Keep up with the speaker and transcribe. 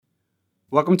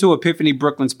Welcome to Epiphany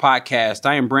Brooklyn's podcast.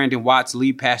 I am Brandon Watts,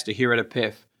 lead pastor here at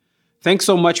Epiph. Thanks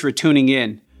so much for tuning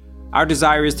in. Our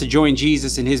desire is to join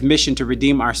Jesus in his mission to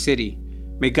redeem our city.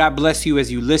 May God bless you as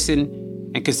you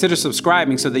listen and consider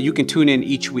subscribing so that you can tune in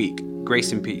each week.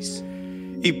 Grace and peace.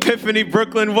 Epiphany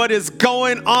Brooklyn, what is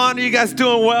going on? Are you guys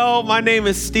doing well? My name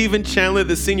is Stephen Chandler,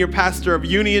 the senior pastor of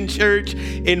Union Church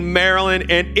in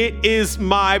Maryland, and it is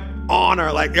my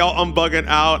honor. Like, y'all, I'm bugging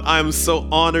out. I'm so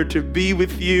honored to be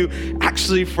with you.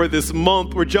 Actually, for this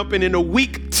month, we're jumping into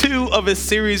week 2 of a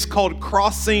series called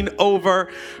Crossing Over.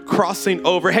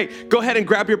 Hey, go ahead and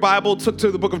grab your Bible. Took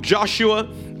to the book of Joshua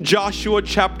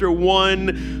chapter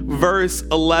 1, verse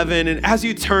 11. And as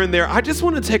you turn there, I just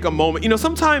want to take a moment.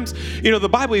 Sometimes, the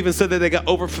Bible even said that they got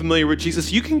over familiar with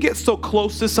Jesus. You can get so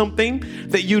close to something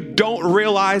that you don't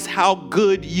realize how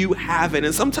good you have it.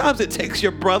 And sometimes it takes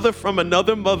your brother from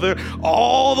another mother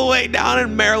all the way down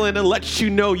in Maryland and lets you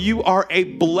know you are a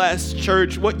blessed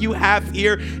church. What you have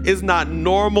here is not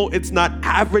normal. It's not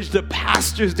average. The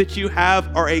pastors that you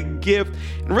have are a gift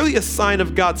and really a sign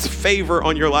of God's favor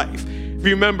on your life. If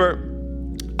you remember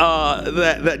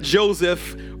that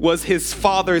Joseph was his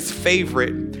father's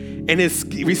favorite and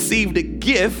received a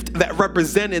gift that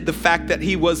represented the fact that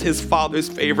he was his father's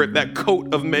favorite, that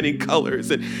coat of many colors.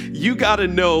 And you got to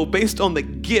know, based on the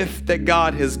gift that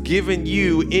God has given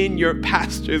you in your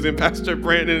pastors and Pastor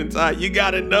Brandon and Ty, you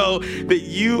got to know that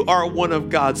you are one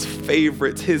of God's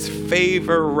favorites. His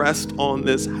favor rests on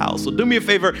this house. So do me a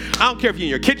favor. I don't care if you're in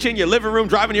your kitchen, your living room,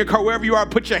 driving your car, wherever you are,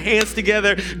 put your hands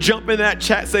together, jump in that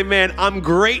chat, say, man, I'm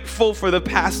grateful for the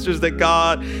pastors that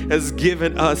God has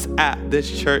given us at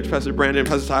this church. Pastor Brandon,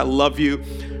 Pastor Ty, I love you.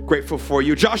 Grateful for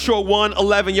you. Joshua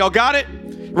 1:11. Y'all got it?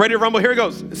 Ready to rumble? Here it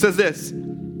goes. It says this.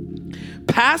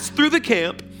 Pass through the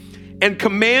camp and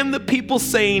command the people,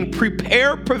 saying,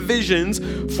 prepare provisions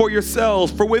for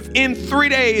yourselves. For within 3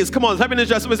 days, come on, type in the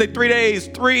chat. Somebody say 3 days,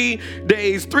 3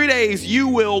 days, 3 days, you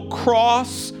will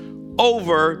cross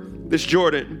over this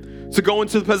Jordan to go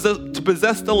into to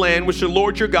possess the land which the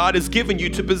Lord your God has given you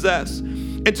to possess.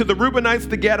 And to the Reubenites,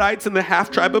 the Gadites, and the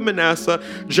half-tribe of Manasseh,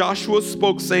 Joshua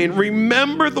spoke, saying,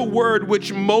 remember the word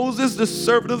which Moses, the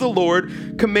servant of the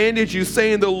Lord, commanded you,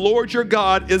 saying, the Lord your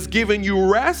God is giving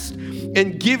you rest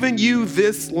and giving you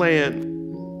this land.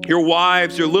 Your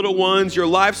wives, your little ones, your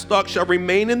livestock shall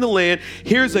remain in the land.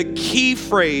 Here's a key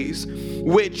phrase,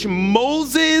 which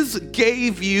Moses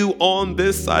gave you on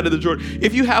this side of the Jordan.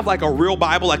 If you have like a real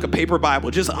Bible, like a paper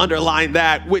Bible, just underline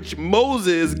that, which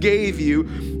Moses gave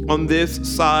you on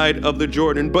this side of the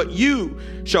Jordan. But you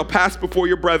shall pass before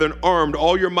your brethren armed,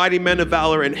 all your mighty men of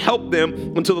valor, and help them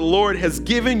until the Lord has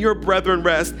given your brethren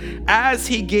rest as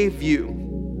he gave you.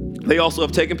 They also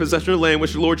have taken possession of the land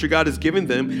which the Lord your God has given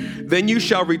them. Then you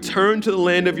shall return to the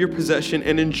land of your possession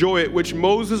and enjoy it, which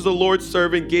Moses, the Lord's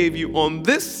servant, gave you on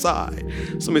this side.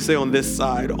 Somebody say on this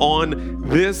side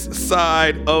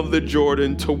of the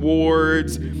Jordan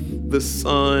towards the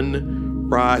sunrise.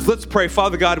 Let's pray.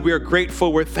 Father God, we are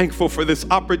grateful. We're thankful for this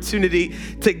opportunity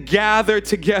to gather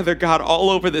together, God, all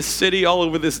over this city, all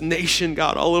over this nation,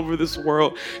 God, all over this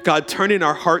world. God, turning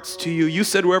our hearts to you. You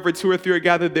said wherever 2 or 3 are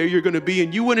gathered, there you're going to be,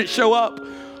 and you wouldn't show up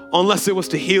unless it was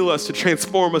to heal us, to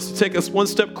transform us, to take us one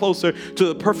step closer to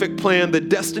the perfect plan, the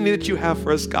destiny that you have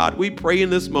for us, God. We pray in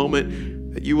this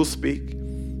moment that you will speak.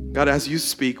 God, as you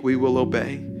speak, we will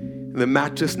obey. In the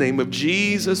matchless name of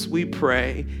Jesus, we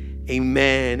pray.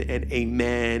 Amen and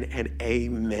amen and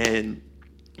amen.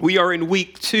 We are in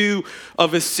week 2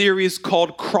 of a series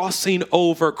called Crossing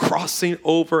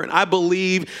Over. And I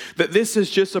believe that this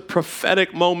is just a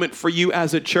prophetic moment for you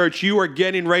as a church. You are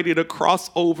getting ready to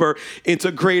cross over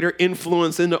into greater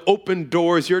influence, into open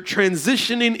doors. You're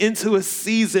transitioning into a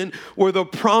season where the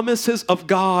promises of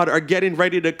God are getting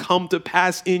ready to come to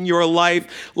pass in your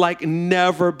life like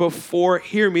never before.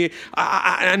 Hear me.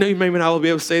 I know you may not be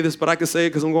able to say this, but I can say it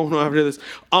because I'm going on after this.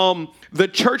 The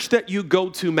church that you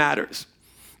go to matters.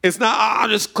 It's not, I'll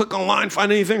just click online,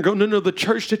 find anything, go. No, the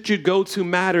church that you go to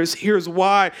matters. Here's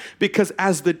why. Because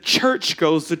as the church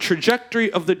goes, the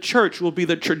trajectory of the church will be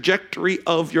the trajectory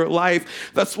of your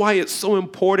life. That's why it's so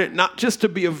important not just to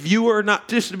be a viewer, not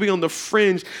just to be on the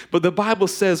fringe, but the Bible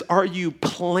says, are you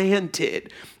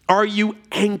planted? Are you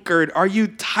anchored? Are you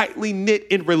tightly knit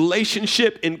in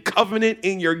relationship, in covenant,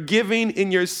 in your giving,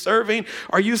 in your serving?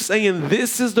 Are you saying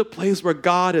this is the place where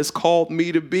God has called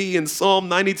me to be? In Psalm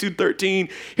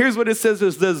 92:13, here's what it says.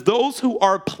 It says, those who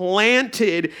are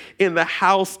planted in the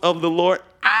house of the Lord.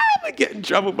 I'm going to get in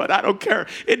trouble, but I don't care.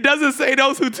 It doesn't say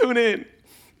those who tune in.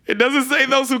 It doesn't say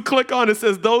those who click on, it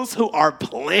says those who are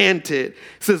planted. It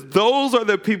says those are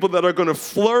the people that are going to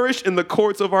flourish in the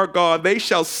courts of our God. They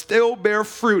shall still bear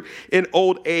fruit in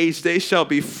old age. They shall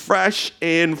be fresh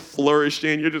and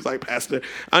flourishing. You're just like, Pastor,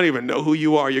 I don't even know who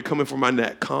you are. You're coming for my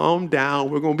neck. Calm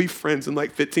down. We're going to be friends in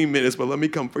like 15 minutes, but let me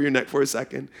come for your neck for a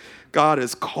second. God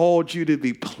has called you to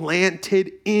be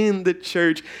planted in the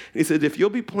church. And he said, if you'll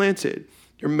be planted,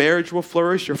 your marriage will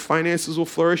flourish, your finances will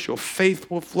flourish, your faith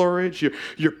will flourish,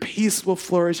 your peace will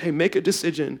flourish. Hey, make a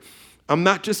decision. I'm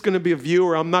not just going to be a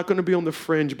viewer. I'm not going to be on the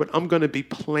fringe, but I'm going to be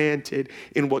planted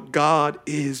in what God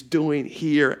is doing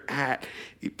here at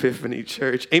Epiphany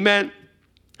Church. Amen.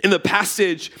 In the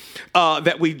passage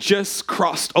that we just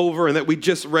crossed over and that we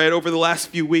just read over the last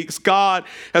few weeks, God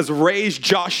has raised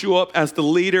Joshua up as the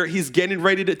leader. He's getting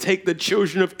ready to take the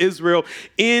children of Israel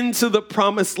into the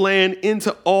promised land,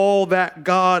 into all that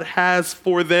God has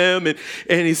for them. And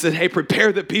he said, hey,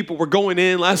 prepare the people. We're going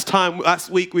in.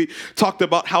 Last week, we talked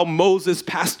about how Moses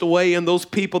passed away and those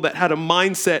people that had a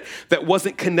mindset that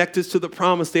wasn't connected to the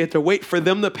promise. They had to wait for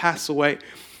them to pass away.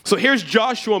 So here's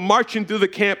Joshua marching through the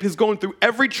camp. He's going through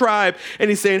every tribe and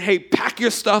he's saying, hey, pack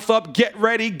your stuff up, get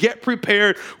ready, get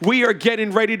prepared. We are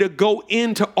getting ready to go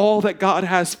into all that God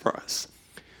has for us.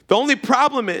 The only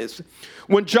problem is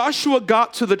when Joshua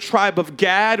got to the tribe of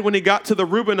Gad, when he got to the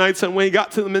Reubenites, and when he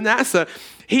got to the Manasseh,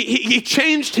 he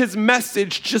changed his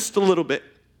message just a little bit.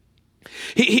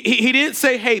 He didn't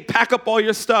say, hey, pack up all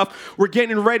your stuff. We're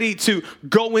getting ready to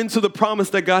go into the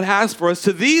promise that God has for us.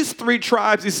 To these three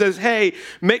tribes, he says, hey,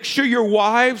 make sure your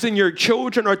wives and your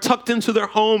children are tucked into their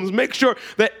homes. Make sure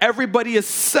that everybody is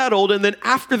settled. And then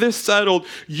after they're settled,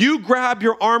 you grab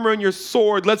your armor and your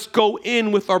sword. Let's go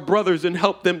in with our brothers and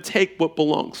help them take what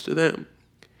belongs to them.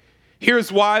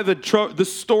 Here's why the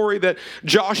story that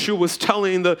Joshua was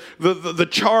telling, the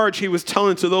charge he was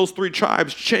telling to those three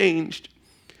tribes changed.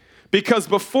 Because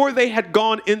before they had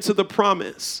gone into the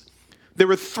promise, there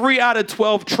were 3 out of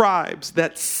 12 tribes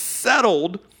that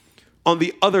settled on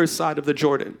the other side of the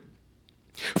Jordan.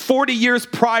 40 years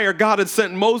prior, God had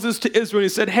sent Moses to Israel. He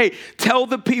said, hey, tell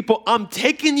the people, I'm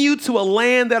taking you to a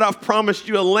land that I've promised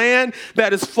you, a land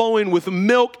that is flowing with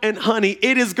milk and honey.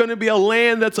 It is going to be a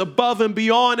land that's above and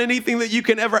beyond anything that you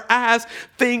can ever ask,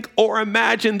 think, or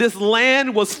imagine. This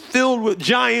land was filled with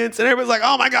giants, and everybody's like,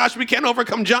 oh my gosh, we can't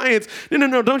overcome giants.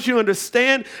 No, don't you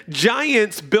understand?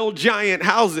 Giants build giant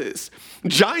houses.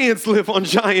 Giants live on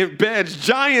giant beds.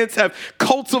 Giants have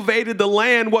cultivated the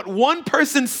land. What one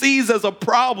person sees as a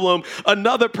problem,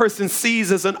 another person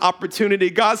sees as an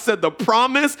opportunity. God said, the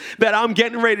promise that I'm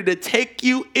getting ready to take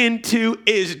you into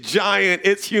is giant.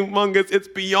 It's humongous. It's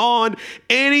beyond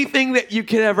anything that you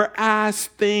could ever ask,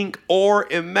 think, or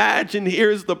imagine.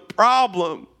 Here's the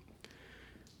problem.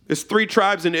 There's 3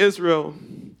 tribes in Israel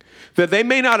that they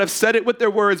may not have said it with their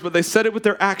words, but they said it with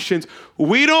their actions.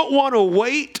 We don't want to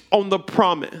wait on the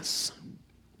promise.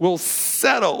 We'll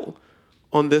settle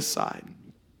on this side.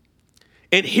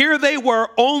 And here they were,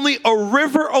 only a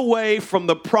river away from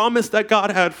the promise that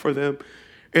God had for them.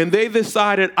 And they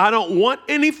decided, I don't want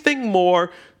anything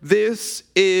more. This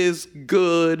is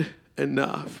good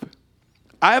enough.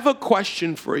 I have a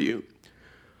question for you.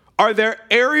 Are there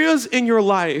areas in your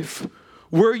life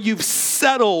where you've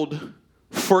settled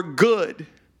for good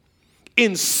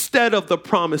instead of the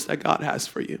promise that God has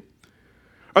for you?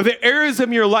 Are there areas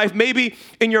in your life, maybe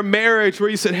in your marriage, where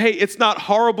you said, hey, it's not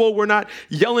horrible. We're not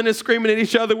yelling and screaming at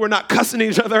each other. We're not cussing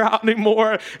each other out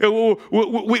anymore.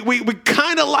 We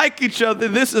kind of like each other.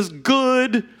 This is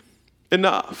good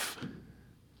enough.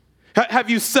 Have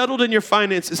you settled in your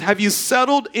finances? Have you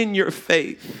settled in your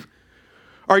faith?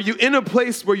 Are you in a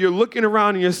place where you're looking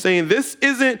around and you're saying, this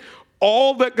isn't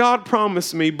all that God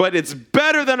promised me, but it's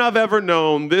better than I've ever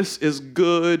known. This is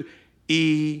good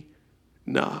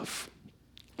enough.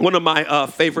 One of my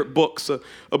favorite books,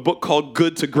 a book called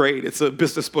Good to Great. It's a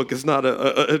business book. It's not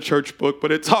a church book,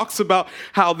 but it talks about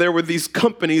how there were these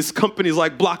companies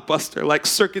like Blockbuster, like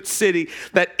Circuit City,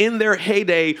 that in their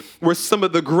heyday were some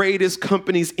of the greatest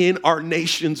companies in our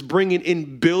nations, bringing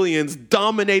in billions,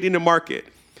 dominating the market.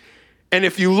 And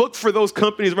if you look for those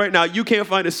companies right now, you can't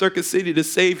find a Circuit City to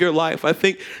save your life. I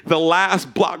think the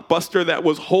last Blockbuster that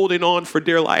was holding on for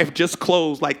dear life just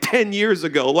closed like 10 years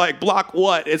ago. Like, Block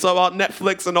what? It's about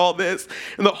Netflix and all this.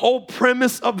 And the whole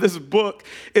premise of this book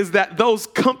is that those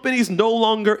companies no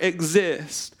longer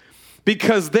exist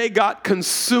because they got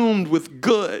consumed with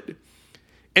good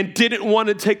and didn't want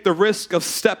to take the risk of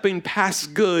stepping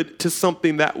past good to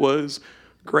something that was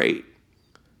great.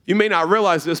 You may not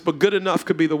realize this, but good enough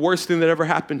could be the worst thing that ever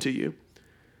happened to you.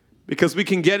 Because we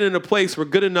can get in a place where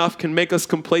good enough can make us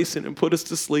complacent and put us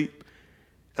to sleep.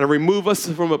 and remove us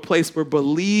from a place where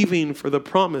believing for the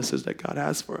promises that God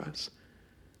has for us.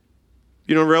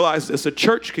 You don't realize this. A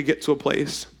church could get to a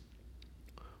place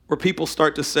where people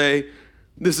start to say,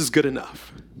 this is good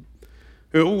enough.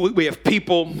 We have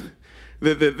people,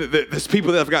 there's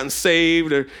people that have gotten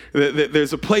saved.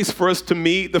 There's a place for us to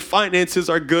meet. The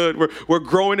finances are good. We're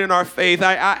growing in our faith.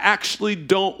 I actually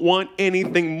don't want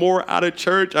anything more out of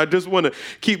church. I just want to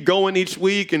keep going each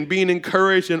week and being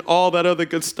encouraged and all that other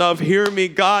good stuff. Hear me,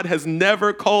 God has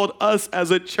never called us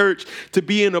as a church to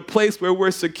be in a place where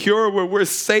we're secure, where we're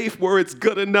safe, where it's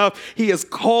good enough. He has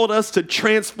called us to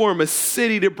transform a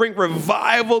city, to bring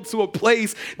revival to a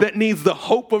place that needs the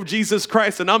hope of Jesus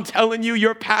Christ. And I'm telling you,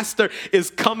 your pastor is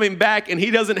coming back, and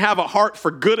he doesn't have a heart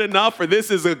for good enough, or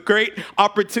this is a great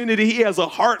opportunity. He has a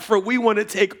heart for we want to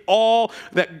take all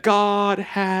that God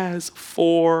has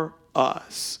for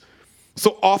us.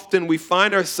 So often we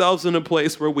find ourselves in a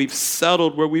place where we've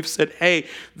settled, where we've said, hey,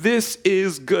 this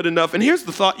is good enough. And here's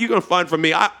the thought you're going to find from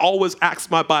me. I always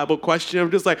ask my Bible question. I'm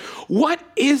just like, what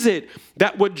is it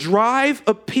that would drive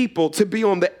a people to be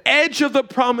on the edge of the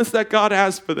promise that God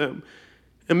has for them?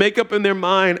 And make up in their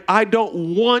mind, I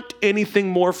don't want anything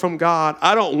more from God.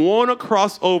 I don't want to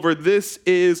cross over. This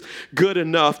is good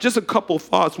enough. Just a couple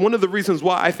thoughts. One of the reasons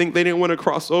why I think they didn't want to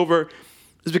cross over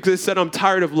is because they said, I'm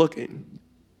tired of looking.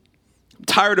 I'm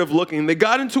tired of looking. They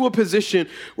got into a position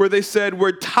where they said,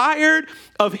 we're tired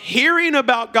of hearing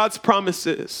about God's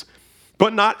promises,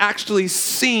 but not actually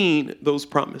seeing those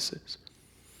promises.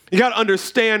 You got to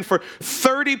understand, for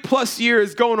 30 plus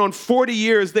years, going on 40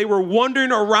 years, they were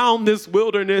wandering around this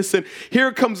wilderness. And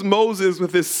here comes Moses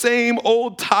with this same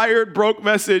old, tired, broke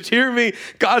message. Hear me,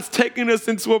 God's taking us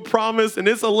into a promise, and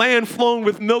it's a land flowing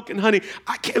with milk and honey.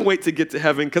 I can't wait to get to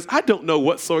heaven, because I don't know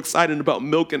what's so exciting about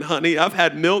milk and honey. I've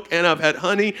had milk and I've had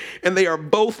honey, and they are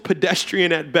both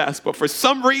pedestrian at best. But for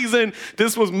some reason,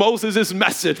 this was Moses'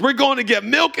 message. We're going to get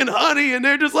milk and honey. And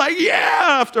they're just like,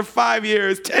 yeah, after 5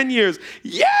 years, 10 years,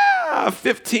 yeah.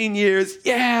 15 years,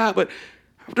 yeah, but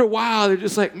after a while, they're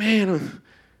just like, man,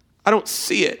 I don't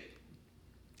see it.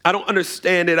 I don't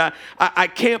understand it. I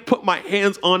can't put my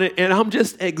hands on it, and I'm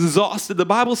just exhausted. The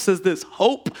Bible says this,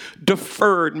 hope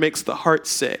deferred makes the heart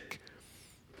sick.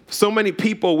 So many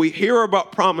people, we hear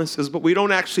about promises, but we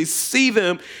don't actually see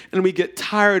them, and we get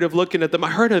tired of looking at them. I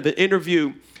heard of an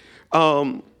interview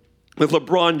with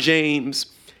LeBron James,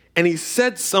 and he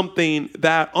said something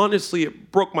that, honestly,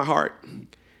 it broke my heart.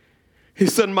 He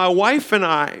said, my wife and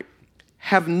I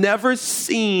have never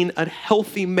seen a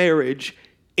healthy marriage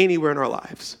anywhere in our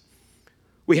lives.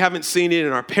 We haven't seen it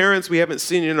in our parents. We haven't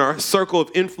seen it in our circle of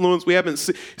influence. We haven't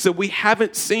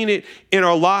seen it in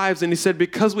our lives. And he said,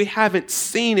 because we haven't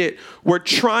seen it, we're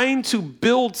trying to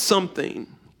build something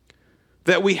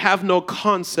that we have no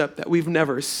concept, that we've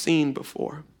never seen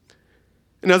before.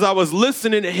 And as I was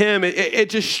listening to him, it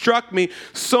just struck me.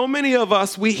 So many of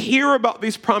us, we hear about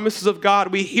these promises of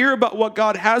God. We hear about what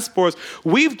God has for us.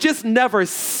 We've just never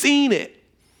seen it.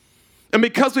 And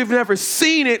because we've never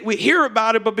seen it, we hear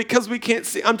about it, but because we can't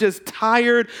see, I'm just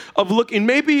tired of looking.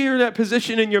 Maybe you're in that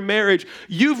position in your marriage.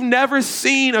 You've never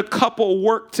seen a couple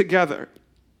work together.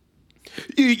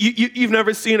 You've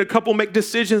never seen a couple make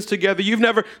decisions together. You've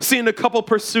never seen a couple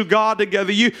pursue God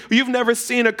together. You've never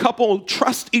seen a couple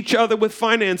trust each other with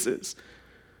finances.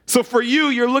 So for you,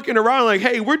 you're looking around like,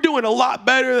 hey, we're doing a lot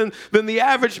better than the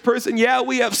average person. Yeah,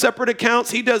 we have separate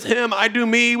accounts. He does him, I do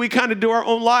me. We kind of do our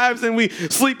own lives, and we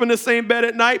sleep in the same bed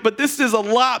at night. But this is a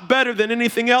lot better than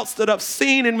anything else that I've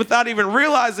seen. And without even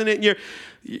realizing it,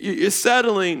 you're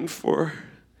settling for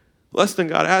less than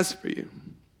God has for you.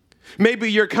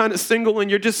 Maybe you're kind of single and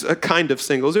you're just a kind of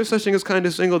single. Is there such thing as kind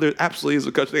of single? There absolutely is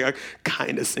a such thing like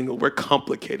kind of single. We're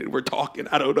complicated. We're talking.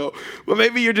 I don't know. But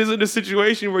maybe you're just in a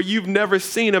situation where you've never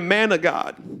seen a man of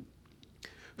God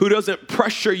who doesn't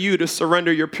pressure you to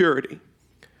surrender your purity.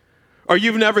 Or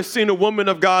you've never seen a woman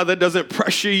of God that doesn't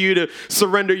pressure you to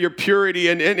surrender your purity.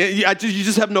 And you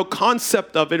just have no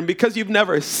concept of it. And because you've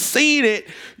never seen it,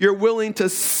 you're willing to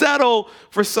settle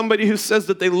for somebody who says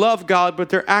that they love God, but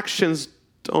their actions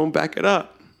don't back it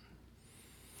up.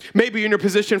 Maybe you're in a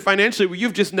position financially where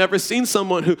you've just never seen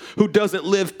someone who doesn't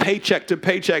live paycheck to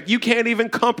paycheck. You can't even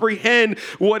comprehend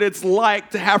what it's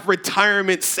like to have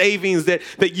retirement savings that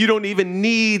you don't even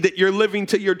need, that you're living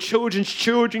to your children's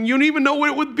children. You don't even know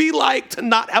what it would be like to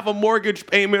not have a mortgage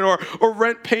payment or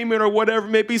rent payment or whatever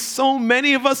it may be. So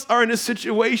many of us are in a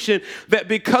situation that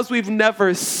because we've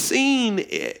never seen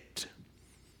it,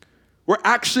 we're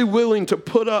actually willing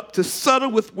to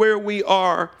settle with where we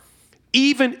are,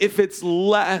 even if it's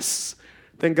less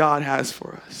than God has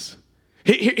for us.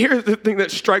 Here's the thing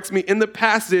that strikes me in the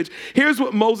passage. Here's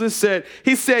what Moses said.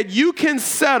 He said, you can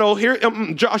settle,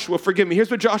 Joshua, forgive me.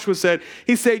 Here's what Joshua said.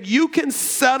 He said, you can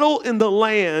settle in the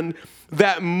land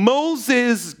that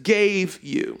Moses gave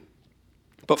you.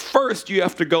 But first, you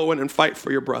have to go in and fight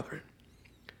for your brother.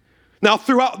 Now,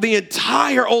 throughout the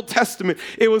entire Old Testament,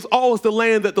 it was always the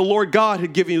land that the Lord God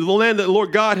had given you, the land that the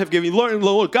Lord God have given you, the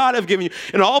Lord God have given you.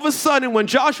 And all of a sudden, when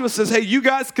Joshua says, hey, you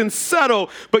guys can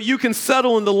settle, but you can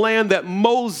settle in the land that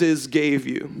Moses gave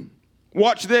you.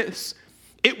 Watch this.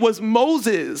 It was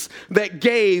Moses that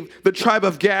gave the tribe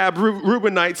of Gad,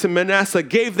 Reubenites, and Manasseh,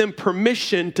 gave them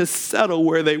permission to settle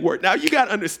where they were. Now, you got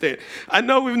to understand. I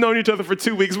know we've known each other for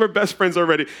 2 weeks. We're best friends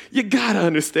already. You got to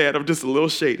understand. I'm just a little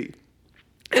shady.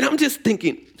 And I'm just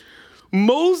thinking,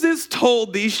 Moses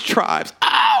told these tribes,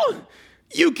 oh,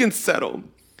 you can settle.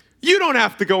 You don't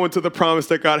have to go into the promise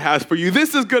that God has for you.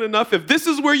 This is good enough. If this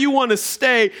is where you want to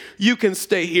stay, you can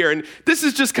stay here. And this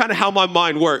is just kind of how my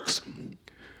mind works.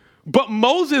 But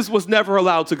Moses was never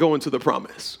allowed to go into the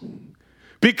promise.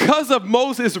 Because of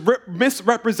Moses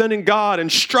misrepresenting God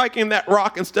and striking that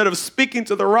rock instead of speaking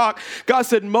to the rock, God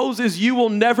said, Moses, you will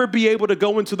never be able to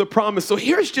go into the promise. So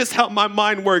here's just how my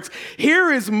mind works.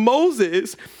 Here is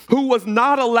Moses, who was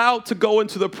not allowed to go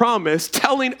into the promise,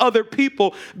 telling other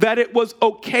people that it was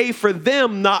okay for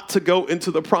them not to go into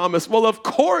the promise. Well, of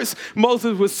course,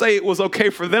 Moses would say it was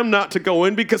okay for them not to go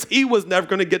in because he was never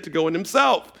going to get to go in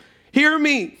himself. Hear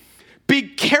me. Be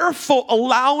careful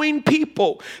allowing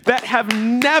people that have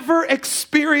never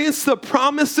experienced the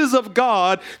promises of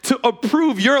God to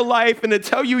approve your life and to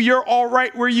tell you you're all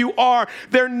right where you are.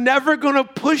 They're never going to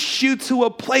push you to a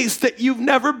place that you've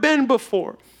never been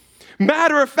before.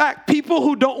 Matter of fact, people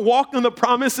who don't walk in the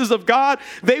promises of God,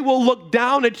 they will look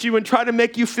down at you and try to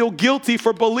make you feel guilty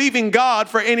for believing God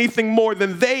for anything more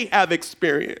than they have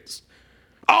experienced.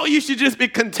 Oh, you should just be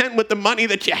content with the money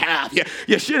that you have.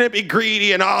 You shouldn't be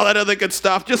greedy and all that other good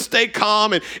stuff. Just stay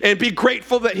calm and be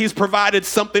grateful that he's provided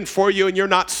something for you and you're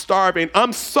not starving.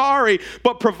 I'm sorry,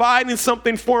 but providing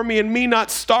something for me and me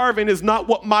not starving is not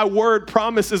what my word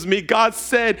promises me. God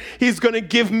said he's going to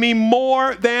give me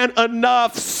more than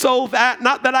enough so that,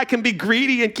 not that I can be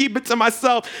greedy and keep it to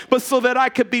myself, but so that I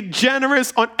could be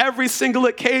generous on every single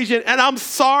occasion. And I'm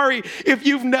sorry if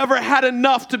you've never had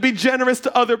enough to be generous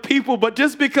to other people, but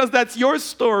just because that's your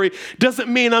story doesn't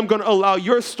mean I'm going to allow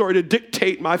your story to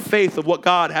dictate my faith of what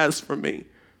God has for me.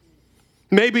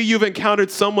 Maybe you've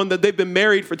encountered someone that they've been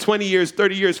married for 20 years,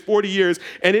 30 years, 40 years,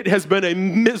 and it has been a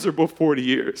miserable 40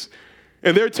 years.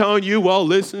 And they're telling you, well,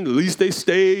 listen, at least they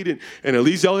stayed, and at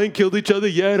least y'all ain't killed each other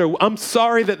yet. Or I'm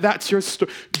sorry that that's your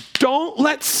story. Don't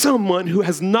let someone who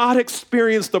has not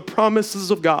experienced the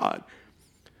promises of God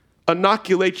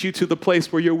inoculate you to the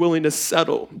place where you're willing to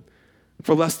settle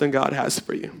for less than God has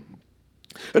for you.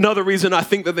 Another reason I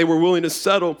think that they were willing to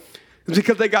settle is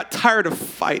because they got tired of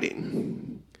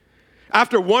fighting.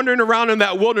 After wandering around in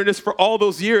that wilderness for all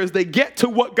those years, they get to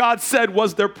what God said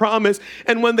was their promise.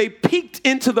 And when they peeked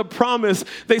into the promise,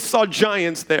 they saw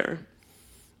giants there.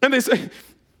 And they say,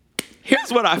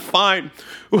 here's what I find.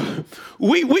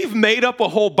 We've made up a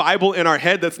whole Bible in our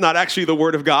head that's not actually the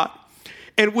Word of God.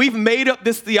 And we've made up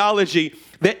this theology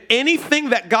that anything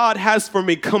that God has for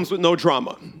me comes with no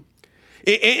drama.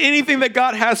 Anything that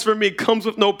God has for me comes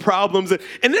with no problems.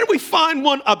 And then we find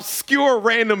one obscure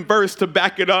random verse to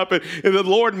back it up. And the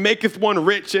Lord maketh one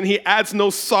rich and he adds no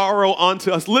sorrow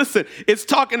unto us. Listen, it's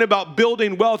talking about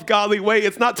building wealth godly way.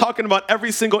 It's not talking about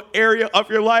every single area of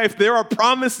your life. There are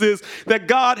promises that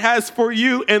God has for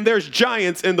you, and there's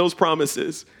giants in those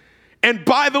promises. And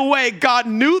by the way, God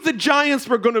knew the giants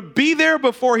were going to be there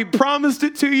before he promised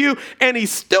it to you, and he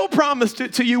still promised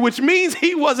it to you, which means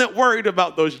he wasn't worried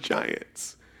about those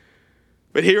giants.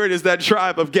 But here it is, that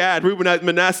tribe of Gad, Reuben,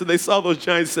 Manasseh, they saw those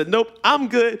giants and said, nope, I'm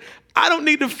good. I don't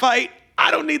need to fight.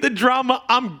 I don't need the drama.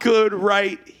 I'm good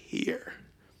right here.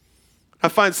 I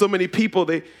find so many people,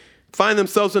 they find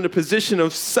themselves in a position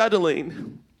of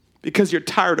settling because you're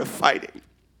tired of fighting.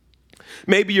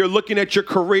 Maybe you're looking at your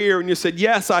career and you said,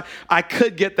 yes, I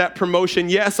could get that promotion.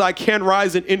 Yes, I can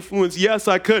rise in influence. Yes,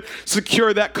 I could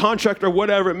secure that contract or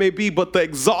whatever it may be. But the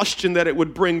exhaustion that it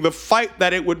would bring, the fight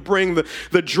that it would bring,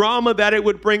 the drama that it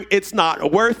would bring, it's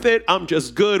not worth it. I'm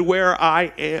just good where I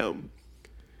am.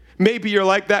 Maybe you're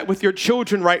like that with your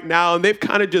children right now, and they've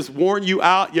kind of just worn you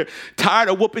out. You're tired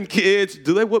of whooping kids.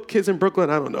 Do they whoop kids in Brooklyn?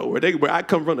 I don't know. Where I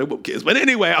come from, they whoop kids. But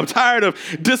anyway, I'm tired of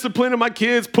disciplining my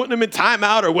kids, putting them in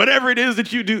timeout or whatever it is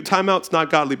that you do. Timeout's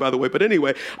not godly, by the way. But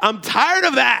anyway, I'm tired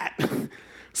of that.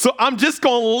 So I'm just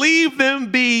going to leave them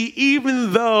be,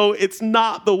 even though it's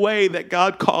not the way that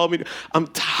God called me to. I'm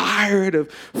tired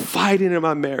of fighting in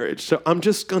my marriage. So I'm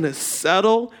just going to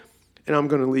settle and I'm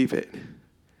going to leave it.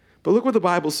 But look what the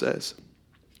Bible says.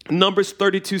 Numbers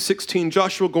 32:16,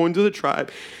 Joshua going to the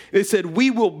tribe. It said, we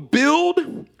will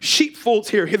build sheepfolds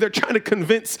here. They're trying to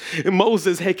convince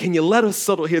Moses, hey, can you let us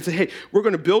settle here? Say, hey, we're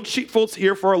going to build sheepfolds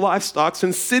here for our livestock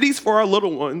and cities for our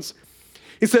little ones.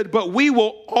 He said, but we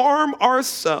will arm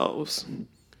ourselves.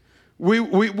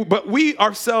 But we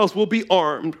ourselves will be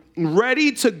armed,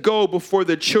 ready to go before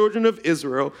the children of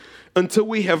Israel until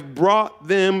we have brought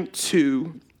them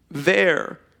to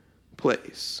their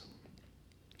place.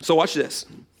 So watch this.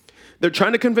 They're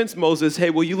trying to convince Moses, hey,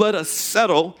 will you let us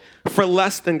settle for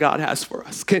less than God has for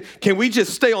us? Can we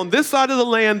just stay on this side of the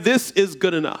land? This is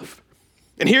good enough.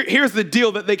 And here's the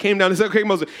deal that they came down and said, okay,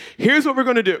 Moses, here's what we're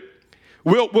going to do.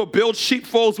 We'll build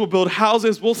sheepfolds, we'll build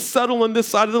houses, we'll settle on this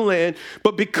side of the land.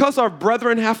 But because our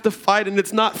brethren have to fight and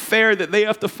it's not fair that they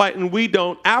have to fight and we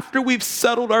don't, after we've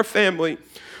settled our family,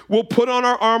 we'll put on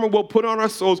our armor, we'll put on our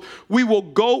swords, we will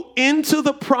go into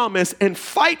the promise and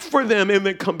fight for them and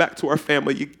then come back to our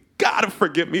family. You gotta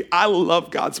forgive me. I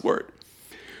love God's word.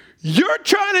 You're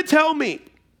trying to tell me,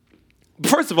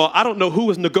 first of all, I don't know who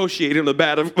was negotiating on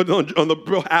the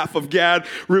behalf of Gad,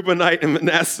 Reubenite, and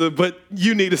Manasseh, but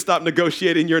you need to stop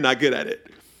negotiating. You're not good at it.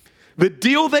 The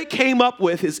deal they came up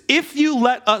with is if you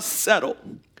let us settle,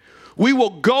 we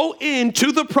will go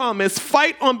into the promise,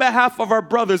 fight on behalf of our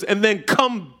brothers, and then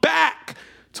come back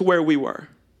to where we were.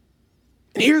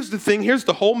 And here's the thing. Here's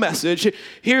the whole message.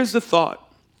 Here's the thought.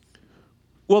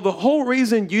 Well, the whole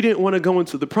reason you didn't want to go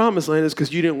into the promised land is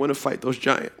because you didn't want to fight those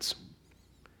giants.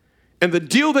 And the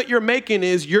deal that you're making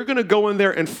is you're going to go in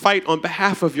there and fight on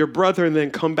behalf of your brother and then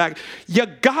come back. You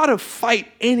got to fight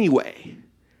anyway.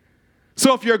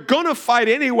 So if you're going to fight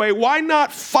anyway, why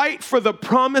not fight for the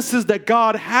promises that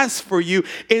God has for you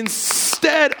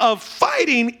instead of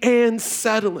fighting and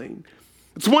settling?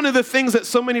 It's one of the things that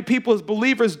so many people as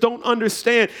believers don't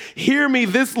understand. Hear me,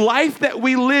 this life that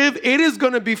we live, it is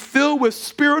going to be filled with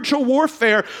spiritual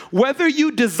warfare, whether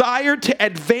you desire to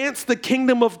advance the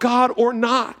kingdom of God or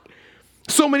not.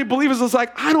 So many believers is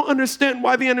like, I don't understand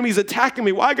why the enemy's attacking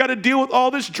me. Why I got to deal with all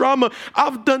this drama?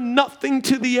 I've done nothing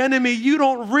to the enemy. You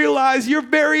don't realize your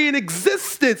very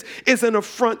existence is an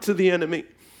affront to the enemy.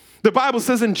 The Bible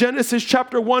says in Genesis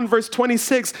chapter 1, verse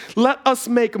 26, let us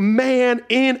make man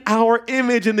in our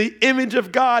image, in the image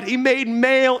of God. He made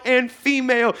male and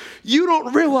female. You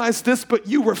don't realize this, but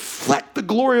you reflect the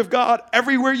glory of God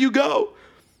everywhere you go.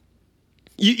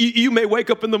 You may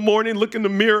wake up in the morning, look in the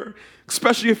mirror,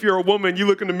 especially if you're a woman, you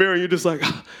look in the mirror and you're just like,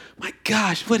 oh, my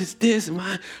gosh, what is this?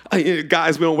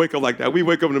 Guys, we don't wake up like that. We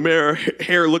wake up in the mirror,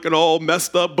 hair looking all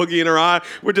messed up, boogie in her eye.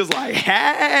 We're just like,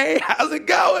 hey, how's it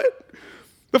going?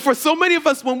 But for so many of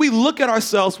us, when we look at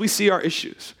ourselves, we see our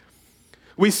issues.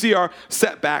 We see our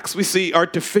setbacks. We see our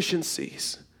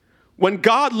deficiencies. When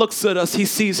God looks at us, he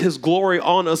sees his glory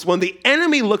on us. When the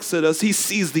enemy looks at us, he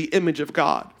sees the image of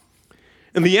God.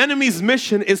 And the enemy's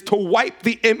mission is to wipe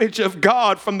the image of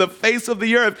God from the face of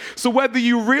the earth. So whether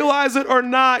you realize it or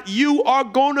not, you are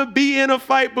going to be in a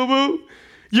fight, boo-boo.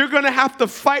 You're going to have to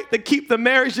fight to keep the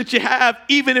marriage that you have,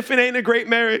 even if it ain't a great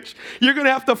marriage. You're going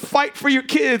to have to fight for your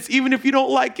kids, even if you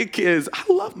don't like your kids. I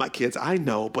love my kids, I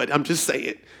know, but I'm just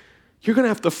saying. You're going to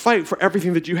have to fight for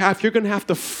everything that you have. You're going to have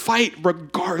to fight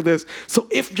regardless. So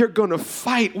if you're going to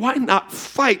fight, why not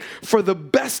fight for the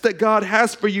best that God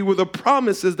has for you with the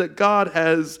promises that God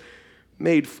has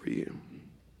made for you?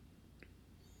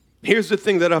 Here's the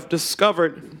thing that I've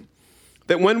discovered,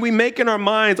 that when we make in our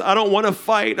minds, I don't want to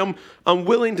fight, I'm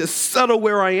willing to settle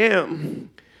where I am.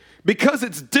 Because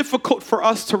it's difficult for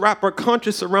us to wrap our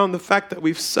conscience around the fact that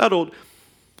we've settled,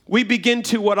 we begin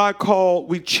to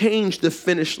we change the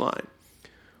finish line.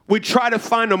 We try to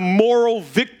find a moral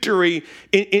victory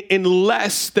in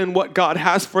less than what God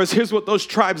has for us. Here's what those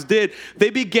tribes did. They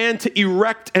began to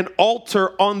erect an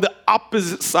altar on the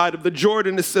opposite side of the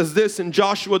Jordan. It says this in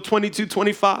Joshua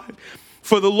 22:25.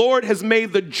 For the Lord has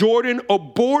made the Jordan a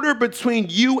border between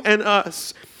you and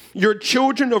us. Your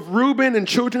children of Reuben and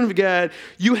children of Gad,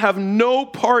 you have no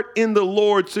part in the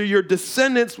Lord. So your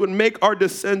descendants would make our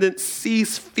descendants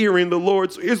cease fearing the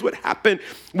Lord. So here's what happened.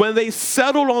 When they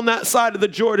settled on that side of the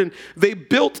Jordan, they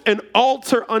built an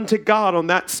altar unto God on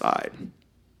that side.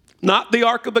 Not the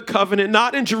Ark of the Covenant,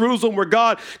 not in Jerusalem where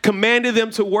God commanded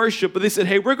them to worship. But they said,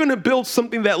 hey, we're going to build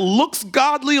something that looks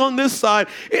godly on this side.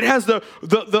 It has the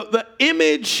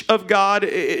image of God.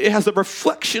 It has the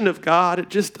reflection of God. It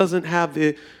just doesn't have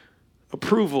the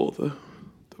approval,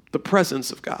 the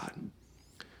presence of God.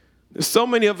 There's so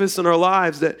many of us in our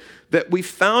lives that we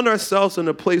found ourselves in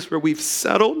a place where we've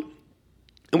settled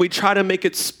and we try to make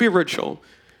it spiritual.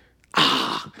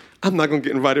 I'm not going to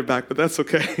get invited back, but that's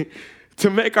okay. To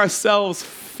make ourselves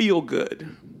feel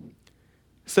good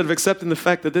instead of accepting the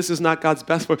fact that this is not God's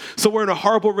best for us. So we're in a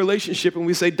horrible relationship and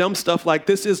we say dumb stuff like,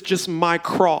 this is just my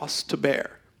cross to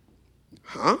bear.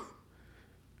 Huh?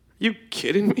 You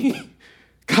kidding me?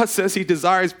 God says he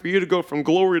desires for you to go from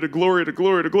glory to glory to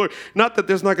glory to glory. Not that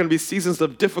there's not going to be seasons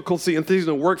of difficulty and things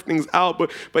to work things out,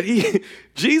 but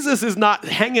Jesus is not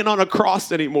hanging on a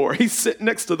cross anymore. He's sitting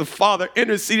next to the Father,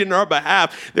 interceding on our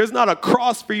behalf. There's not a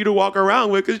cross for you to walk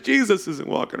around with because Jesus isn't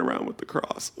walking around with the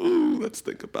cross. Ooh, let's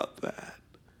think about that.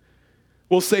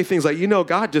 We'll say things like,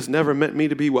 God just never meant me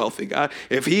to be wealthy. God,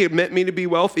 if he had meant me to be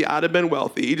wealthy, I'd have been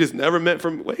wealthy. He just never meant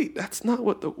for me. Wait, that's not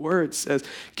what the word says.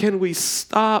 Can we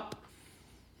stop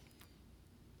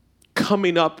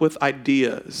coming up with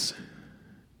ideas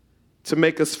to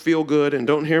make us feel good? And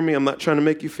don't hear me, I'm not trying to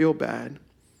make you feel bad.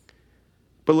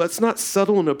 But let's not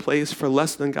settle in a place for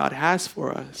less than God has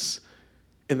for us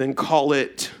and then call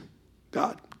it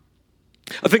God.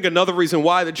 I think another reason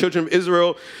why the children of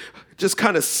Israel just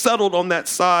kind of settled on that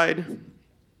side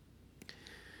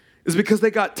is because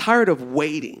they got tired of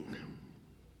waiting.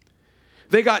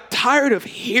 They got tired of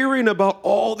hearing about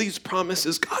all these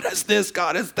promises. God has this,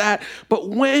 God has that. But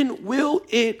when will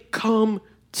it come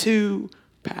to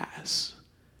pass?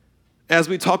 As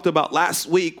we talked about last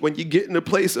week, when you get in a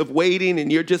place of waiting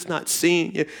and you're just not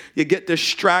seeing, you get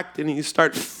distracted and you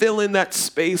start filling that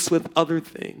space with other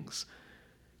things.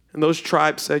 And those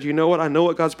tribes said, you know what? I know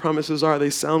what God's promises are. They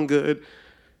sound good.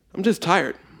 I'm just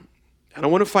tired. I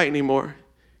don't want to fight anymore.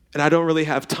 And I don't really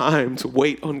have time to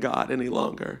wait on God any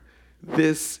longer.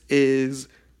 This is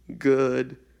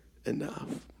good enough.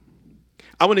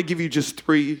 I want to give you just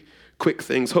 3 quick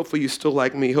things. Hopefully you still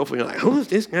like me. Hopefully you're like, who's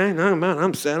this guy talking about?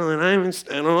 I'm settling. I'm in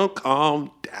settling.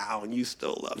 Calm down. You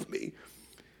still love me.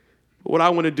 But what I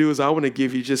want to do is I want to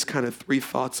give you just kind of 3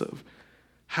 thoughts of,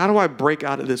 how do I break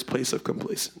out of this place of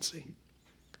complacency?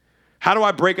 How do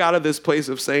I break out of this place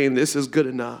of saying this is good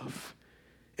enough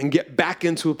and get back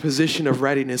into a position of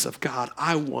readiness of, God,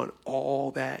 I want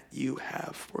all that you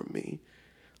have for me.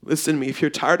 Listen to me. If you're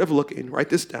tired of looking, write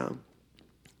this down.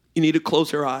 You need to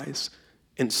close your eyes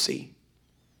and see.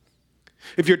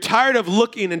 If you're tired of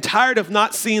looking and tired of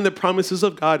not seeing the promises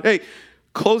of God, hey,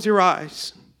 close your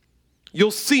eyes.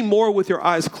 You'll see more with your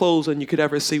eyes closed than you could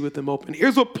ever see with them open.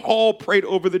 Here's what Paul prayed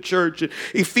over the church. In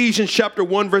Ephesians chapter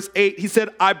 1, verse 8, he said,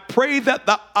 I pray that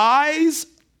the eyes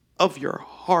of your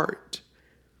heart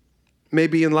may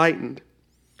be enlightened,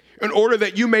 in order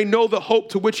that you may know the hope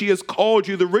to which he has called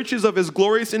you, the riches of his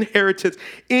glorious inheritance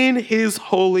in his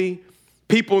holy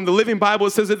people. In the Living Bible,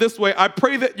 it says it this way, I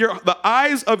pray that the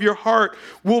eyes of your heart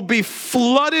will be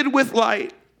flooded with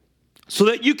light, so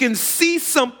that you can see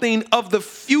something of the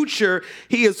future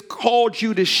he has called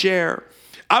you to share.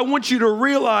 I want you to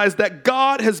realize that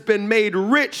God has been made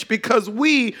rich because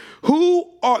you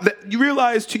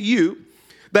realize to you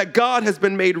that God has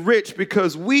been made rich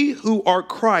because we who are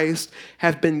Christ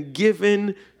have been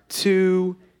given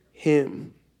to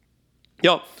him.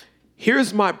 Yo,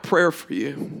 here's my prayer for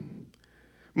you.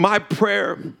 My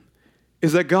prayer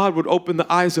is that God would open the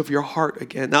eyes of your heart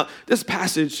again. Now, this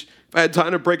passage, if I had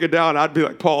time to break it down, I'd be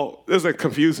like, Paul, this is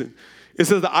confusing. It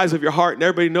says the eyes of your heart, and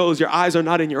everybody knows your eyes are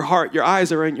not in your heart. Your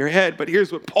eyes are in your head. But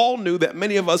here's what Paul knew that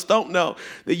many of us don't know,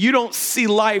 that you don't see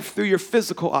life through your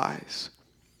physical eyes.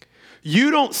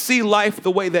 You don't see life the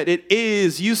way that it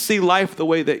is. You see life the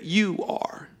way that you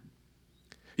are.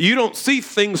 You don't see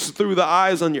things through the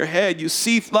eyes on your head. You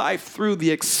see life through the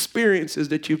experiences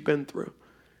that you've been through.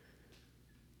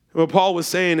 What Paul was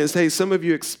saying is, hey, some of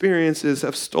your experiences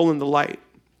have stolen the light.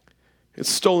 It's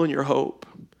stolen your hope.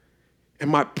 And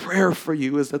my prayer for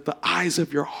you is that the eyes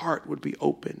of your heart would be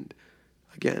opened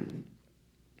again.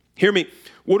 Hear me.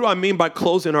 What do I mean by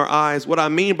closing our eyes? What I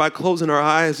mean by closing our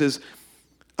eyes is,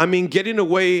 getting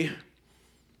away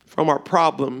from our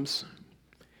problems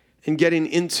and getting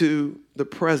into the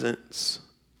presence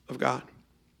of God.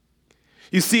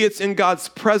 You see, it's in God's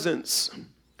presence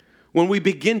when we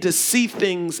begin to see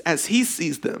things as he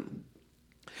sees them,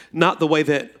 not the way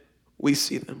that we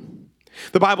see them.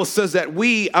 The Bible says that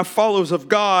we, our followers of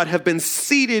God, have been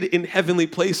seated in heavenly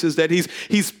places, that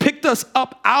he's picked us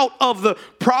up out of the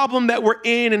problem that we're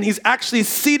in, and he's actually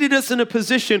seated us in a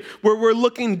position where we're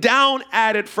looking down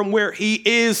at it from where he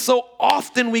is. So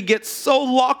often we get so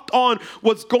locked on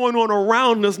what's going on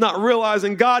around us, not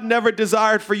realizing God never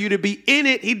desired for you to be in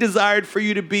it. He desired for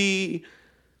you to be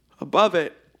above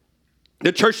it.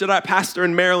 The church that I pastor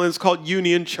in Maryland is called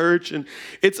Union Church, and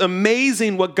it's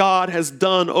amazing what God has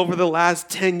done over the last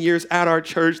 10 years at our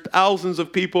church. Thousands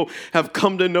of people have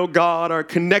come to know God, are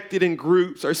connected in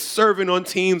groups, are serving on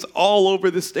teams all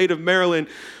over the state of Maryland.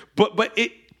 But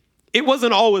it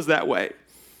wasn't always that way.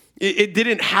 It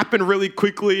didn't happen really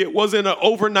quickly. It wasn't an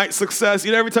overnight success.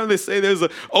 You know, every time they say there's an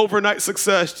overnight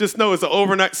success, just know it's an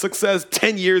overnight success,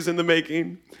 10 years in the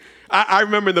making. I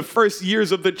remember in the first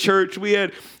years of the church, we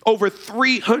had over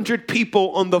 300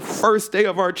 people on the first day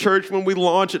of our church when we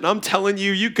launched. And I'm telling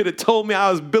you, you could have told me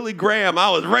I was Billy Graham. I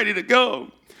was ready to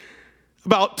go.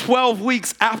 About 12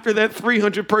 weeks after that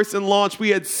 300-person launch, we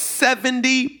had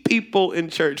 70 people in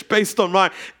church. Based on my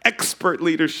expert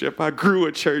leadership, I grew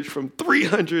a church from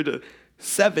 300 to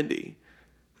 70.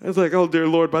 I was like, oh, dear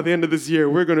Lord, by the end of this year,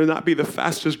 we're going to not be the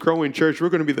fastest growing church. We're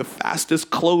going to be the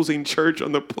fastest closing church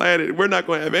on the planet. We're not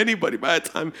going to have anybody by the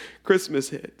time Christmas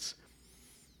hits.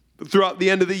 But throughout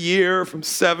the end of the year, from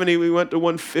 70, we went to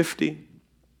 150.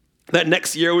 That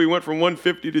next year, we went from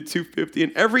 150 to 250.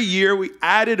 And every year, we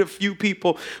added a few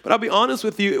people. But I'll be honest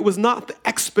with you, it was not the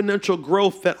exponential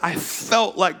growth that I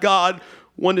felt like God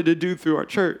wanted to do through our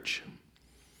church.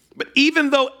 But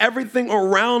even though everything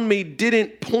around me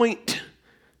didn't point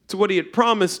to what he had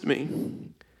promised me,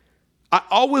 I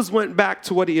always went back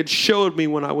to what he had showed me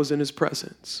when I was in his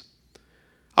presence.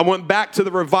 I went back to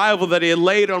the revival that he had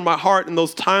laid on my heart in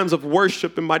those times of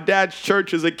worship in my dad's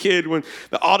church as a kid when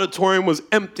the auditorium was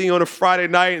empty on a Friday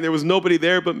night and there was nobody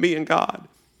there but me and God.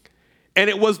 And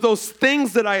it was those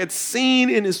things that I had seen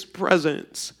in his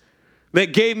presence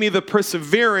that gave me the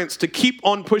perseverance to keep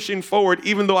on pushing forward,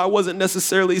 even though I wasn't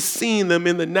necessarily seeing them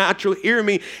in the natural. Hear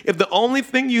me, if the only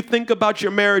thing you think about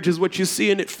your marriage is what you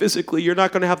see in it physically, you're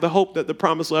not going to have the hope that the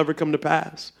promise will ever come to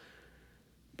pass.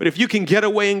 But if you can get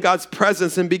away in God's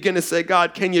presence and begin to say,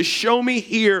 God, can you show me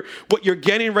here what you're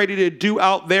getting ready to do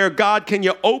out there? God, can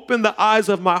you open the eyes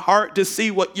of my heart to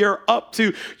see what you're up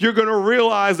to? You're going to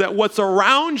realize that what's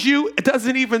around you, it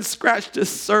doesn't even scratch the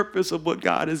surface of what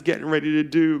God is getting ready to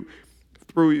do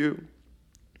through you.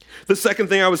 The second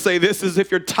thing I would say this is, if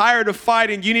you're tired of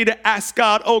fighting, you need to ask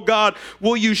God, oh God,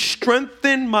 will you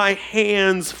strengthen my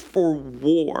hands for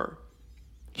war?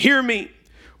 Hear me.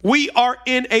 We are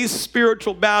in a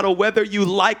spiritual battle, whether you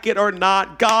like it or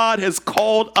not. God has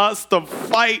called us to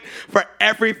fight for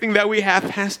everything that we have.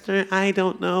 Pastor, I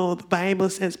don't know. The Bible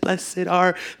says, blessed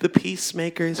are the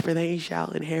peacemakers, for they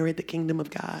shall inherit the kingdom of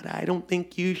God. I don't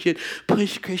think you should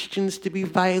push Christians to be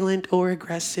violent or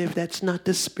aggressive. That's not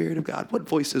the Spirit of God. What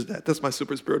voice is that? That's my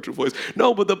super spiritual voice.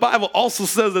 No, but the Bible also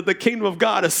says that the kingdom of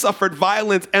God has suffered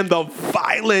violence, and the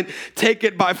violent take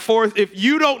it by force. If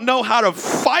you don't know how to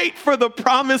fight for the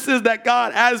promises that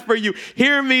God has for you,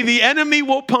 hear me, the enemy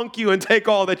will punk you and take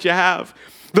all that you have.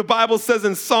 The Bible says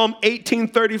in Psalm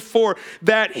 18:34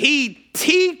 that he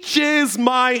teaches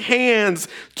my hands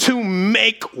to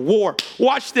make war.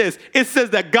 Watch this. It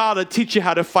says that God will teach you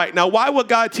how to fight. Now, why would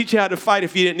God teach you how to fight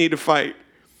if you didn't need to fight?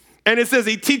 And it says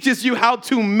he teaches you how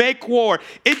to make war.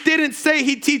 It didn't say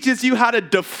he teaches you how to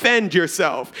defend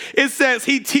yourself. It says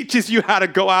he teaches you how to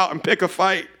go out and pick a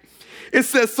fight. It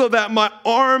says, so that my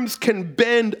arms can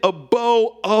bend a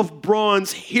bow of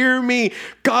bronze. Hear me.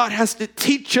 God has to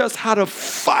teach us how to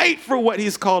fight for what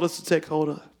he's called us to take hold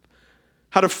of.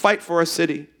 How to fight for our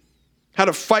city. How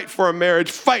to fight for our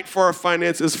marriage. Fight for our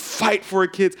finances. Fight for our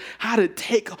kids. How to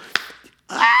take...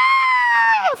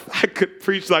 I could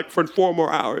preach like for 4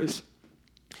 more hours.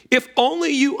 If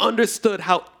only you understood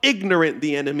how ignorant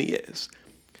the enemy is.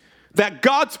 That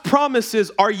God's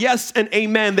promises are yes and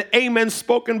amen, the amen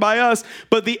spoken by us,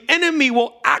 but the enemy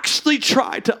will actually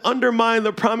try to undermine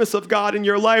the promise of God in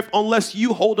your life unless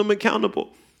you hold him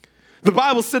accountable. The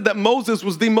Bible said that Moses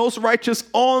was the most righteous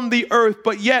on the earth,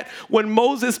 but yet when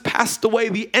Moses passed away,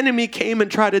 the enemy came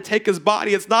and tried to take his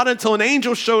body. It's not until an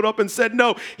angel showed up and said,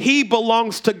 no, he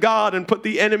belongs to God, and put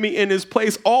the enemy in his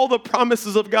place. All the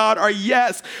promises of God are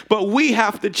yes, but we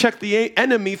have to check the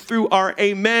enemy through our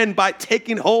amen by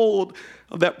taking hold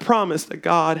of that promise that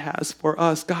God has for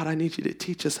us. God, I need you to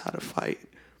teach us how to fight.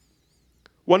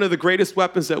 One of the greatest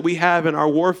weapons that we have in our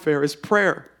warfare is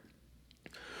prayer.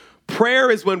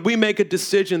 Prayer is when we make a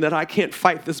decision that I can't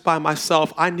fight this by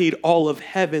myself. I need all of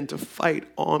heaven to fight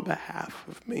on behalf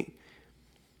of me.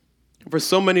 For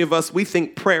so many of us, we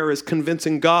think prayer is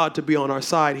convincing God to be on our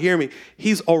side. Hear me.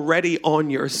 He's already on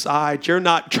your side. You're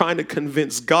not trying to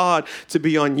convince God to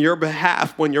be on your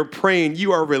behalf when you're praying.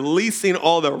 You are releasing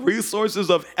all the resources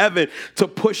of heaven to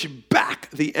push back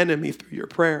the enemy through your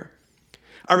prayer.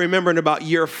 I remember in about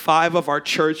year 5 of our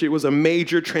church, it was a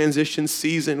major transition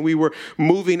season. We were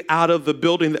moving out of the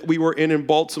building that we were in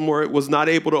Baltimore. It was not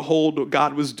able to hold what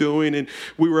God was doing. And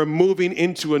we were moving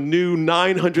into a new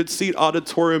 900-seat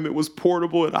auditorium. It was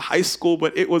portable at a high school,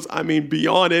 but it was,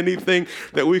 beyond anything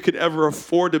that we could ever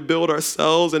afford to build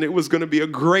ourselves. And it was going to be a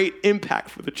great impact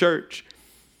for the church.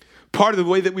 Part of the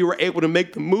way that we were able to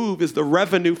make the move is the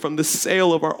revenue from the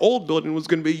sale of our old building was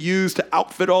going to be used to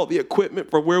outfit all the equipment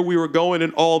for where we were going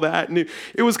and all that. And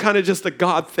it was kind of just a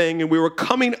God thing. And we were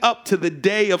coming up to the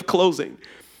day of closing,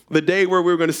 the day where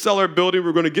we were going to sell our building. We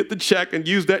were going to get the check and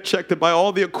use that check to buy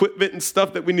all the equipment and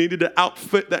stuff that we needed to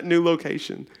outfit that new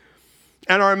location.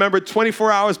 And I remember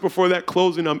 24 hours before that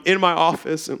closing, I'm in my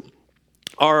office, and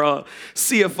our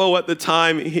CFO at the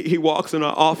time, he walks in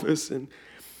our office, and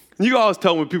you always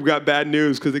tell when people got bad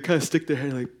news because they kind of stick their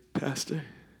head like, Pastor,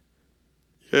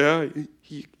 yeah,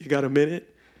 you got a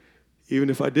minute?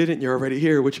 Even if I didn't, you're already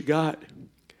here. What you got?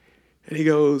 And he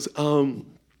goes,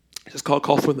 just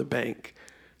call from the bank.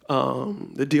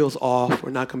 The deal's off.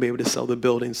 We're not going to be able to sell the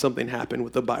building. Something happened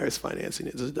with the buyer's financing.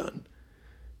 It's just done.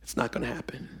 It's not going to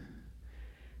happen.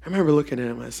 I remember looking at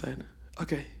him. I said,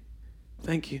 okay,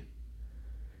 thank you.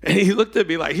 And he looked at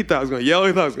me like he thought I was going to yell.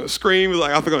 He thought I was going to scream. He was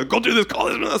like, I'm going to go do this, call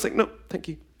this. And I was like, no, thank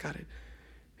you. Got it.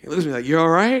 He looks at me like, you all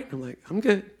right? I'm like, I'm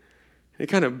good. And he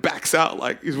kind of backs out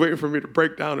like he's waiting for me to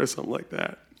break down or something like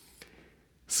that.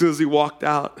 As soon as he walked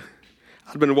out,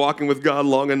 I'd been walking with God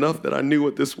long enough that I knew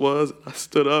what this was. I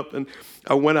stood up and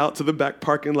I went out to the back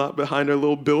parking lot behind our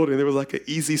little building. There was like an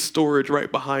easy storage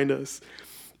right behind us.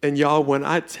 And y'all, when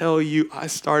I tell you, I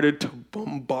started to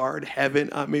bombard heaven.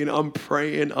 I'm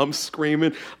praying, I'm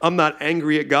screaming. I'm not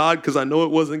angry at God because I know it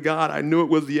wasn't God. I knew it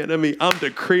was the enemy. I'm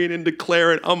decreeing and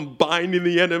declaring. I'm binding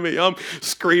the enemy. I'm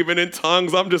screaming in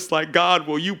tongues. I'm just like, God,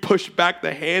 will you push back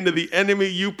the hand of the enemy?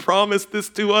 You promised this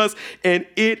to us and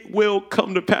it will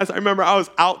come to pass. I remember I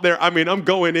was out there. I'm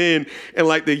going in and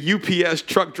like the UPS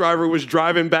truck driver was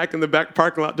driving back in the back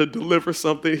parking lot to deliver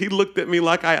something. He looked at me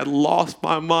like I had lost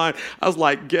my mind. I was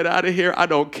like, get out of here. I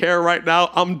don't care right now.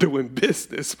 I'm doing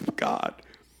business with God.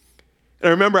 And I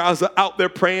remember I was out there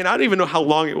praying. I don't even know how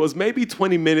long it was, maybe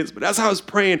 20 minutes. But as I was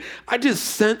praying, I just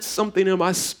sensed something in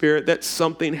my spirit that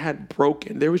something had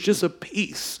broken. There was just a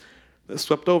peace that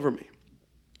swept over me.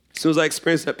 As soon as I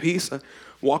experienced that peace, I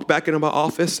walked back into my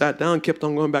office, sat down, kept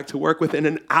on going back to work. Within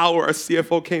an hour, a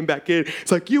CFO came back in.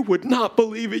 It's like, you would not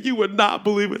believe it. You would not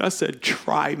believe it. I said,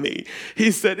 try me. He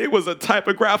said, it was a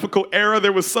typographical error.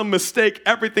 There was some mistake.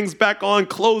 Everything's back on.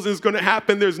 Closing's going to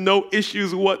happen. There's no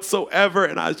issues whatsoever.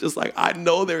 And I was just like, I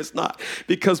know there's not,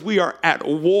 because we are at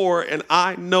war and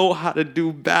I know how to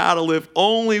do battle. If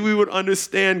only we would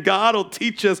understand, God will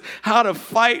teach us how to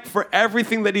fight for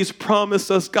everything that he's promised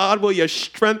us. God, will you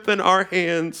strengthen our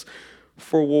hands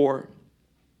for war?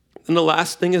 And the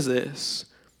last thing is this: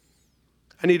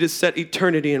 I need to set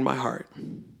eternity in my heart.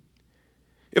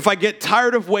 If I get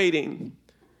tired of waiting,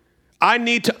 I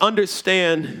need to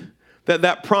understand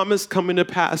that promise coming to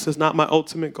pass is not my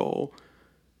ultimate goal,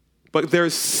 but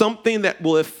there's something that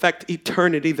will affect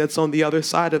eternity that's on the other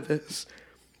side of this.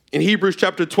 In Hebrews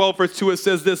chapter 12, verse 2, it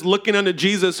says this: looking unto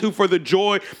Jesus, who for the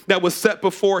joy that was set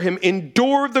before him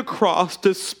endured the cross,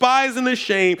 despising the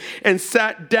shame, and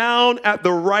sat down at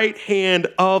the right hand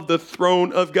of the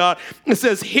throne of God. It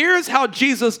says, here's how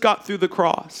Jesus got through the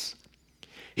cross.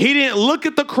 He didn't look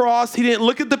at the cross. He didn't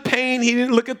look at the pain. He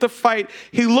didn't look at the fight.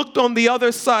 He looked on the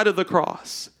other side of the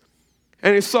cross.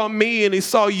 And he saw me and he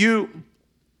saw you.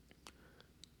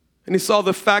 And he saw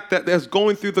the fact that as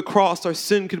going through the cross, our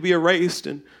sin could be erased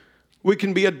and we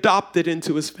can be adopted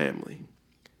into his family.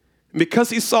 And because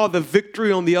he saw the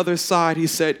victory on the other side, he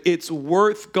said, it's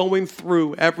worth going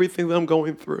through everything that I'm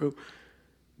going through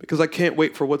because I can't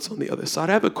wait for what's on the other side.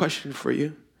 I have a question for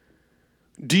you.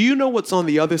 Do you know what's on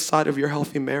the other side of your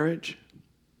healthy marriage?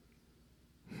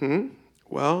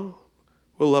 Well,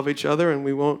 we'll love each other and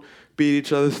we won't beat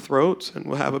each other's throats and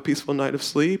we'll have a peaceful night of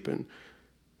sleep. And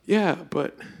yeah,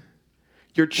 but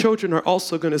your children are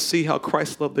also going to see how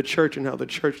Christ loved the church and how the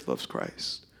church loves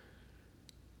Christ.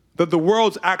 That the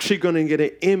world's actually going to get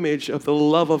an image of the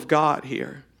love of God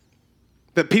here.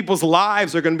 That people's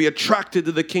lives are going to be attracted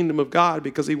to the kingdom of God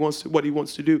because he wants to, what he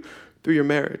wants to do through your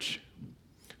marriage,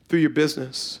 through your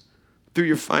business, through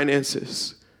your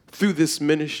finances, through this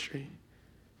ministry.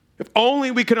 If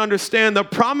only we could understand the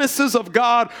promises of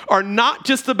God are not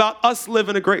just about us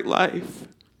living a great life.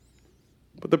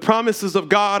 But the promises of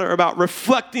God are about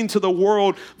reflecting to the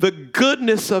world the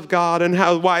goodness of God and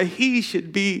why he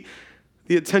should be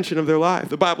the attention of their life.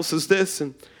 The Bible says this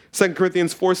in 2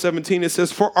 Corinthians 4:17. It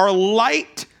says, for our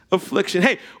light affliction.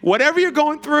 Hey, whatever you're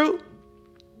going through,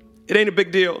 It ain't a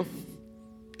big deal.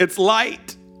 It's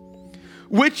light,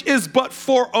 which is but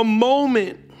for a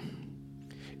moment,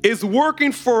 is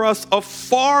working for us a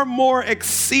far more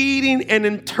exceeding and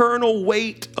eternal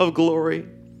weight of glory.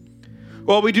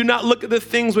 Well, we do not look at the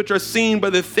things which are seen,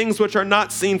 but the things which are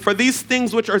not seen. For these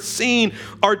things which are seen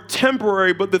are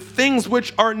temporary, but the things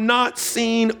which are not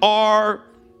seen are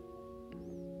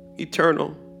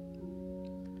eternal.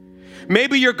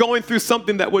 Maybe you're going through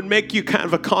something that would make you kind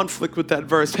of a conflict with that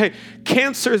verse. Hey,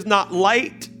 cancer is not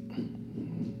light,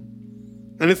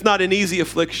 and it's not an easy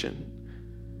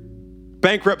affliction.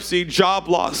 Bankruptcy, job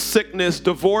loss, sickness,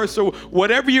 divorce, or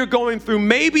whatever you're going through,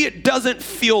 maybe it doesn't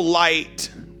feel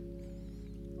light.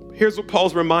 Here's what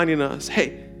Paul's reminding us.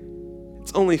 Hey,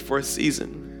 it's only for a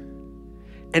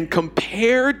season. And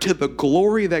compared to the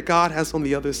glory that God has on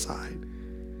the other side,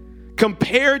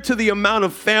 compared to the amount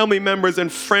of family members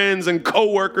and friends and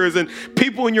coworkers and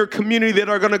people in your community that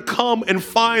are going to come and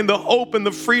find the hope and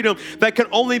the freedom that can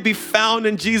only be found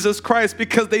in Jesus Christ,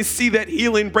 because they see that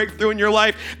healing breakthrough in your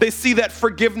life. They see that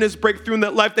forgiveness breakthrough in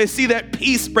that life. They see that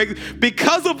peace break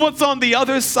because of what's on the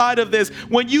other side of this.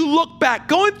 When you look back,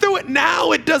 going through it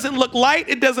now, it doesn't look light.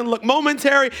 It doesn't look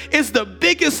momentary. It's the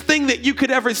biggest thing that you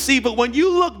could ever see. But when you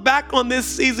look back on this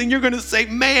season, you're going to say,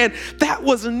 man, that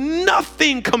was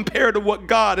nothing compared to what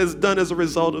God has done as a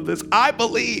result of this. I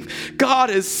believe God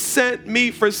has sent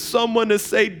me for someone to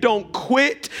say, don't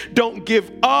quit, don't give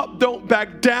up, don't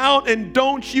back down, and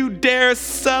don't you dare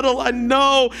settle. I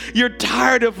know you're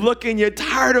tired of looking, you're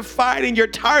tired of fighting, you're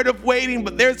tired of waiting,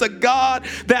 but there's a God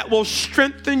that will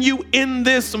strengthen you in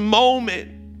this moment.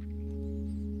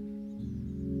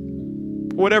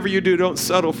 Whatever you do, don't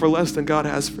settle for less than God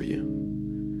has for you,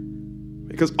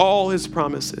 because all his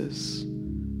promises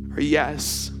are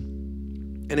yes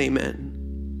and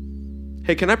amen.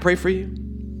 Hey, can I pray for you?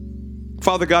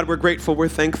 Father God, we're grateful, we're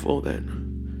thankful that,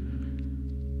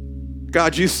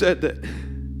 God, you said that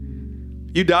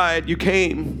you died, you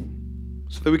came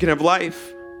so that we can have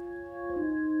life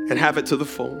and have it to the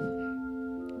full.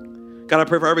 God, I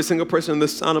pray for every single person in the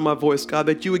sound of my voice, God,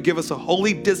 that you would give us a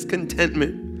holy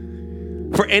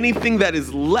discontentment for anything that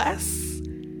is less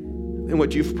than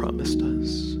what you've promised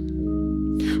us.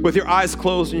 With your eyes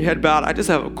closed and your head bowed, I just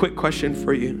have a quick question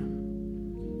for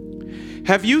you.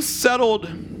 Have you settled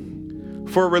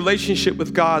for a relationship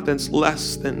with God that's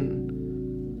less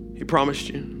than he promised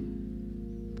you?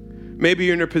 Maybe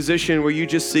you're in a position where you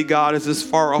just see God as this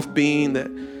far off being that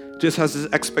just has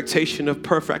this expectation of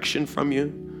perfection from you.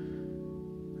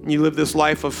 And you live this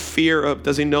life of fear of,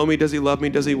 does he know me? Does he love me?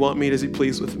 Does he want me? Does he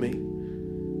please with me?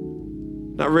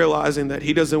 Not realizing that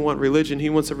he doesn't want religion. He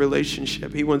wants a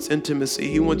relationship. He wants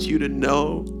intimacy. He wants you to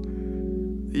know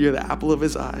that you're the apple of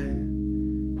his eye,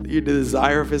 that you're the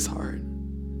desire of his heart.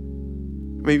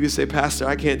 Maybe you say, Pastor,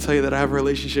 I can't tell you that I have a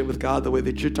relationship with God the way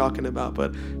that you're talking about,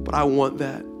 but I want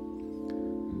that.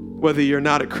 Whether you're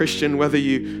not a Christian, whether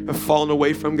you have fallen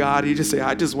away from God, you just say,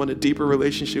 I just want a deeper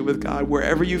relationship with God.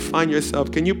 Wherever you find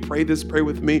yourself, can you pray this prayer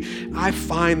with me? I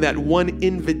find that one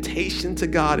invitation to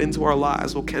God into our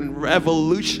lives can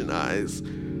revolutionize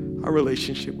our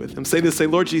relationship with him. Say this, say,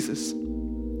 Lord Jesus,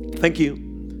 thank you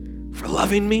for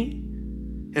loving me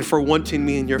and for wanting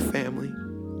me in your family.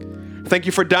 Thank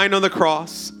you for dying on the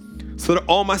cross so that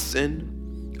all my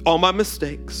sin, all my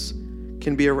mistakes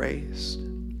can be erased.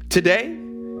 Today,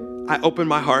 I open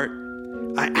my heart.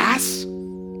 I ask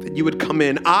that you would come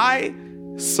in. I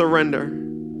surrender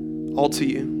all to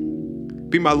you.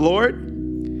 Be my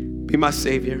Lord, be my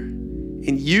Savior,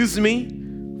 and use me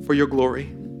for your glory.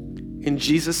 In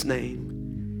Jesus'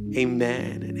 name,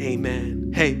 amen and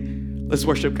amen. Hey, let's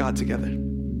worship God together.